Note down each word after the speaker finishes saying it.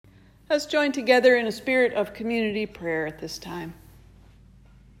Let's join together in a spirit of community prayer at this time.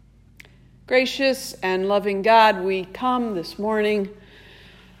 Gracious and loving God, we come this morning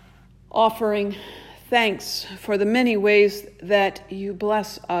offering thanks for the many ways that you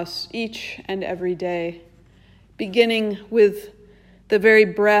bless us each and every day, beginning with the very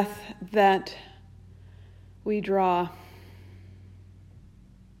breath that we draw.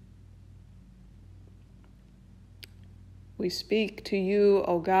 We speak to you,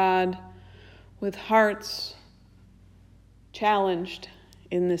 O God, with hearts challenged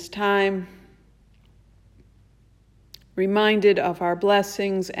in this time, reminded of our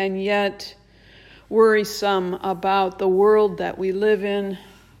blessings and yet worrisome about the world that we live in,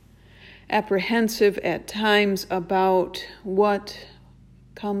 apprehensive at times about what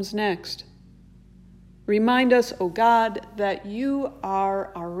comes next. Remind us, O God, that you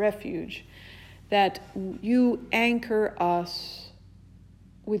are our refuge, that you anchor us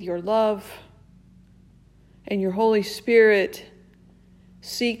with your love, and your Holy Spirit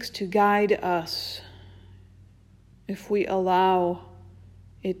seeks to guide us if we allow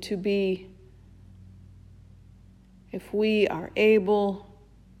it to be, if we are able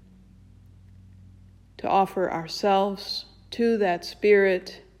to offer ourselves to that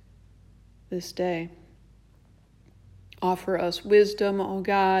Spirit this day. Offer us wisdom, O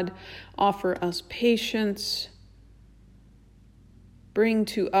God. Offer us patience. Bring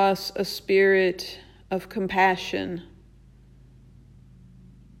to us a spirit of compassion.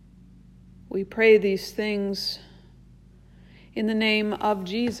 We pray these things in the name of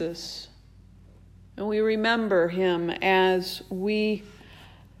Jesus. And we remember him as we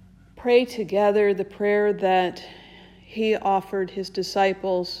pray together the prayer that he offered his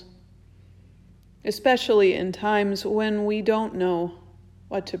disciples, especially in times when we don't know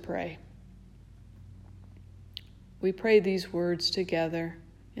what to pray. We pray these words together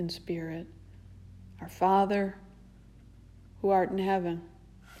in spirit. Our Father, who art in heaven,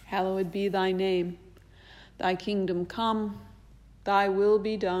 hallowed be thy name. Thy kingdom come, thy will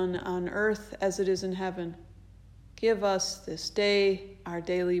be done on earth as it is in heaven. Give us this day our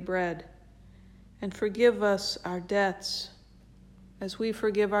daily bread, and forgive us our debts as we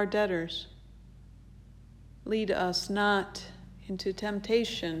forgive our debtors. Lead us not into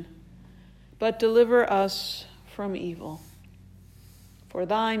temptation, but deliver us from evil. For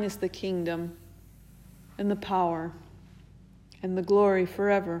thine is the kingdom, and the power, and the glory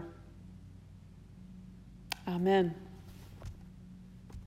forever. Amen.